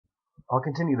I'll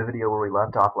continue the video where we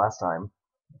left off last time.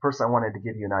 First, I wanted to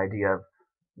give you an idea of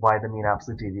why the mean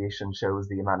absolute deviation shows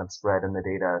the amount of spread in the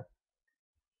data.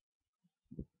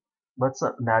 Let's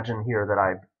imagine here that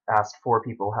I've asked 4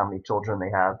 people how many children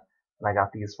they have, and I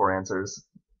got these 4 answers.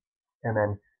 And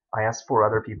then I asked 4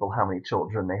 other people how many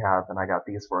children they have, and I got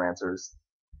these 4 answers.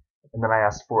 And then I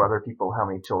asked 4 other people how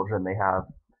many children they have,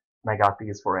 and I got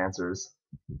these 4 answers.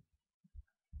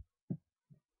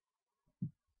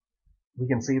 We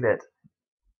can see that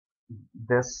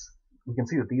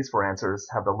these 4 answers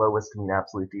have the lowest mean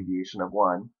absolute deviation of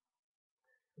 1.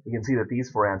 We can see that these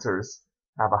 4 answers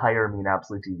have a higher mean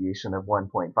absolute deviation of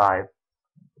 1.5.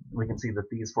 We can see that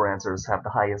these 4 answers have the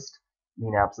highest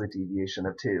mean absolute deviation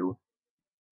of 2.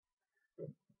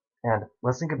 And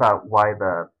let's think about why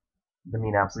the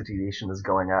mean absolute deviation is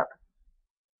going up.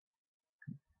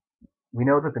 We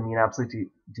know that the mean absolute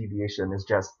deviation is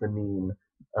just the mean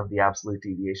of the absolute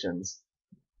deviations.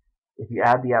 If you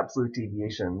add the absolute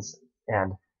deviations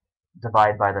and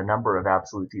divide by the number of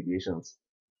absolute deviations,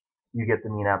 you get the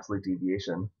mean absolute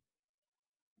deviation.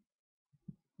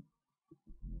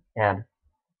 And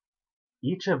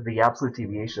each of the absolute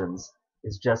deviations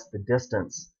is just the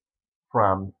distance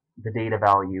from the data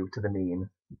value to the mean.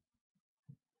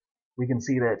 We can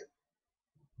see that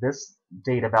this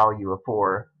data value of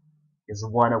 4 is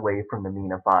 1 away from the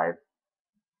mean of 5,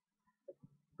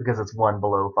 because it's 1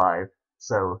 below 5.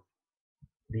 So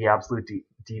the absolute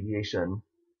deviation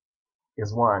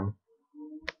is 1.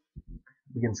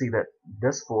 We can see that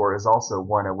this 4 is also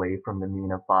 1 away from the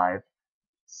mean of 5,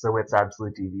 so its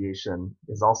absolute deviation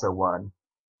is also 1.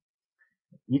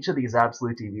 Each of these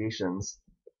absolute deviations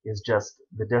is just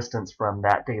the distance from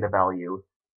that data value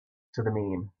to the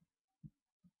mean.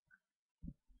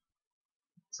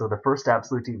 So the first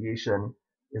absolute deviation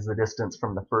is the distance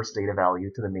from the first data value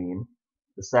to the mean.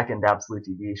 The second absolute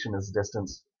deviation is the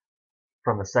distance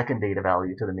from the second data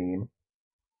value to the mean.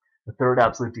 The third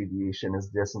absolute deviation is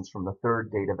the distance from the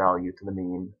third data value to the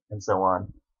mean, and so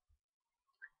on.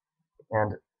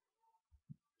 And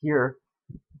here,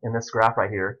 in this graph right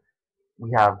here,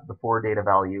 we have the 4 data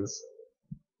values.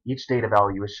 Each data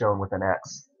value is shown with an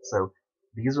X. So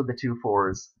these are the 2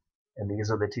 4s, and these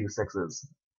are the 2 6s.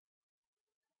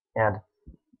 And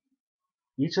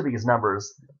each of these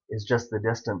numbers is just the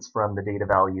distance from the data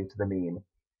value to the mean.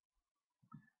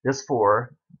 This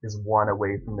 4 is 1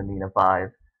 away from the mean of 5.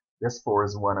 This 4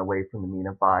 is 1 away from the mean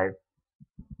of 5.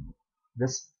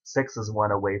 This 6 is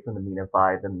 1 away from the mean of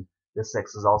 5, and this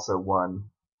 6 is also 1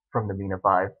 from the mean of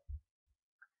 5.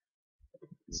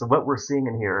 So what we're seeing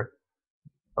in here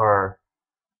are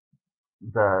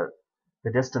the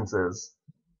distances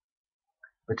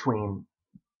between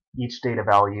each data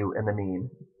value and the mean.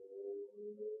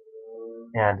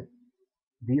 And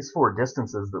these 4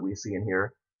 distances that we see in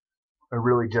here are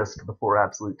really just the 4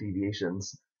 absolute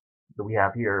deviations that we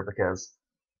have here, because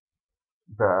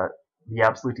the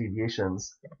absolute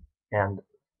deviations and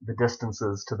the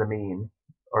distances to the mean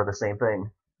are the same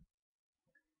thing.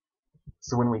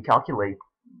 So when we calculate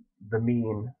the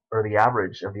mean or the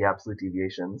average of the absolute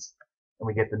deviations and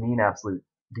we get the mean absolute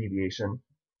deviation,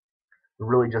 we're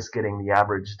really just getting the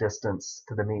average distance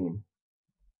to the mean.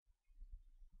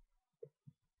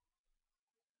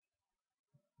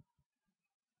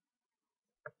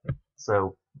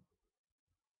 So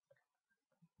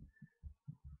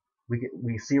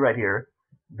we see right here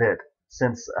that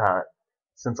since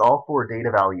all 4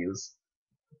 data values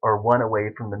are 1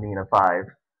 away from the mean of 5,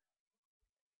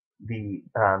 the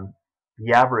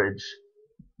average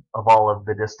of all of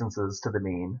the distances to the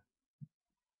mean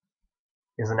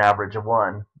is an average of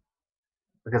 1.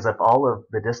 Because if all of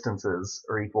the distances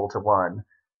are equal to 1,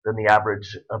 then the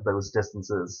average of those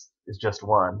distances is just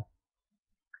 1.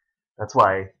 That's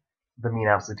why the mean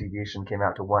absolute deviation came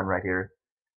out to 1 right here.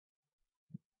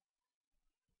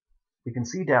 We can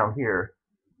see down here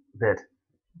that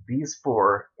these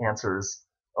 4 answers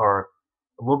are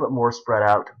a little bit more spread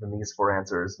out than these 4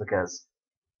 answers, because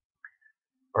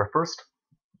our first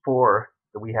 4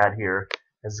 that we had here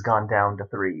has gone down to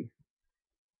 3,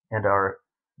 and our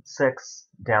 6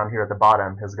 down here at the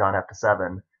bottom has gone up to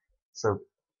 7. So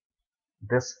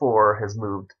this 4 has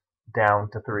moved down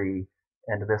to 3,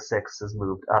 and this 6 has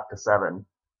moved up to 7.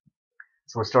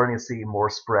 So we're starting to see more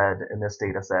spread in this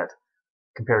data set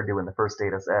compared to in the first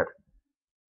data set.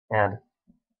 And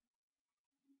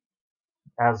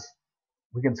as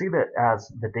we can see that as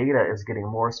the data is getting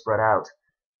more spread out,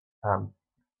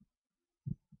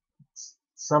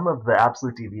 some of the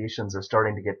absolute deviations are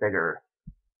starting to get bigger,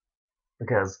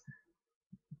 because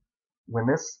when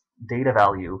this data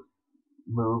value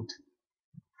moved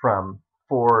from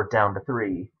 4 down to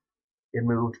 3, it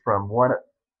moved from 1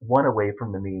 1 away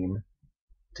from the mean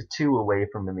to 2 away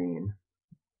from the mean.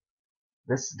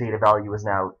 This data value is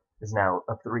now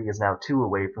of 3 is now 2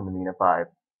 away from the mean of 5,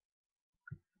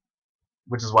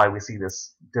 which is why we see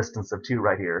this distance of 2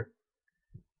 right here.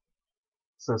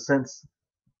 So since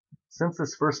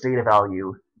this first data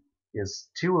value is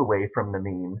 2 away from the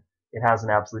mean, it has an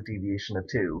absolute deviation of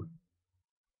 2.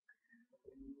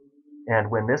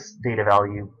 And when this data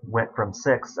value went from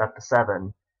 6 up to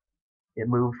 7, it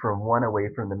moved from 1 away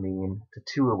from the mean to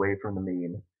 2 away from the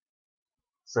mean.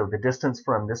 So the distance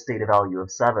from this data value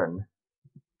of 7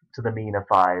 to the mean of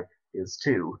 5 is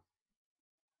 2.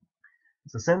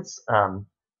 So since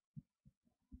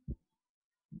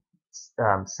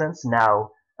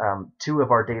now 2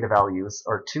 of our data values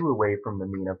are 2 away from the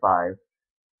mean of 5,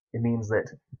 it means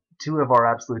that 2 of our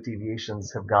absolute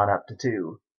deviations have gone up to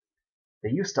 2. They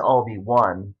used to all be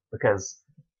 1 because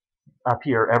up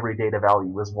here every data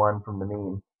value was 1 from the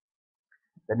mean.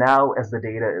 But now as the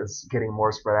data is getting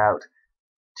more spread out,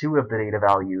 2 of the data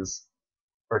values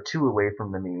are 2 away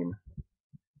from the mean.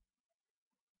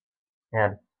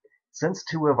 And since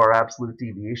 2 of our absolute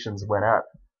deviations went up,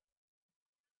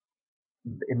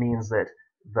 it means that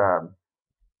the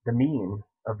mean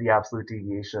of the absolute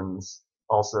deviations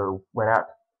also went up,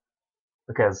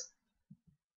 because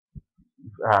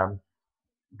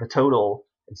the total,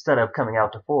 instead of coming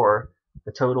out to 4,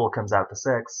 the total comes out to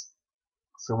 6.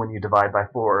 So when you divide by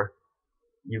 4,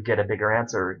 you get a bigger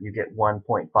answer. You get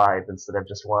 1.5 instead of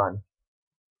just 1.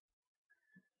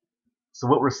 So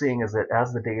what we're seeing is that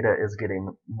as the data is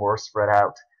getting more spread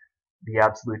out, the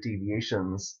absolute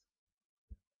deviations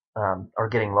are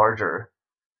getting larger,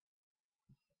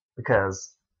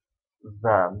 because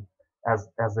as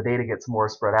the data gets more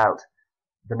spread out,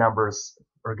 the numbers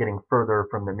are getting further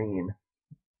from the mean.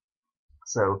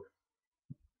 So,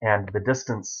 and the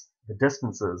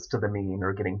distances to the mean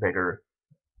are getting bigger.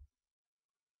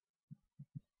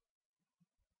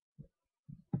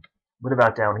 What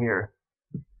about down here?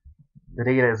 The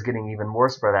data is getting even more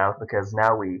spread out, because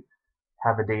now we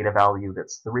have a data value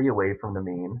that's 3 away from the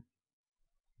mean.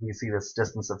 We see this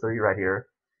distance of 3 right here.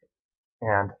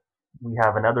 And we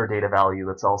have another data value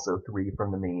that's also 3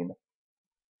 from the mean.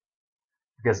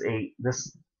 Because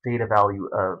this data value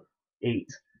of 8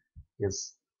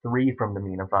 is 3 from the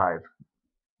mean of 5.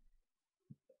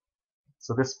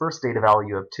 So this first data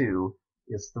value of 2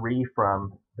 is 3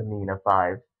 from the mean of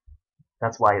 5.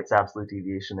 That's why its absolute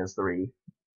deviation is 3.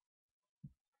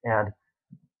 And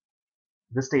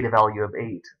this data value of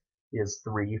 8 is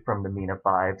 3 from the mean of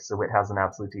 5, so it has an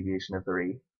absolute deviation of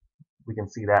 3. We can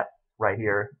see that right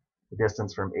here. The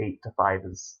distance from 8 to 5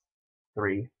 is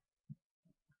 3.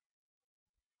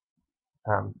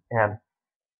 And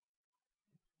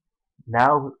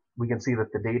now we can see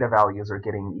that the data values are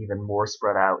getting even more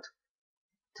spread out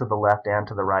to the left and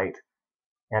to the right.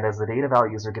 And as the data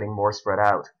values are getting more spread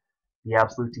out, the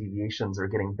absolute deviations are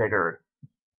getting bigger.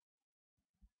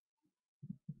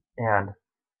 And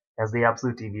as the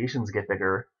absolute deviations get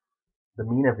bigger, the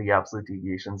mean of the absolute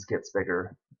deviations gets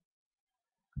bigger.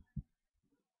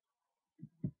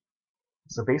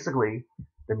 So basically,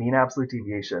 the mean absolute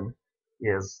deviation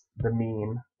is the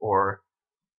mean, or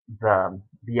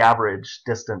the average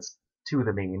distance to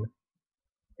the mean.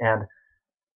 And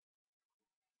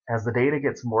as the data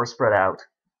gets more spread out,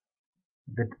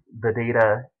 the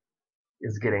data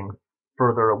is getting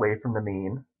further away from the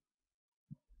mean,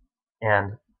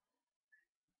 and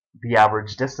the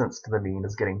average distance to the mean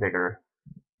is getting bigger.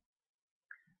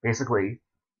 Basically,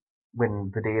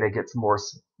 when the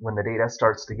data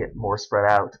starts to get more spread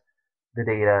out, the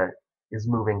data is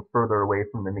moving further away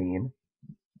from the mean,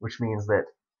 which means that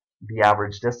the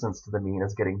average distance to the mean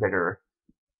is getting bigger,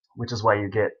 which is why you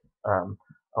get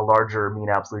a larger mean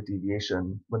absolute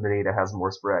deviation when the data has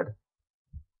more spread.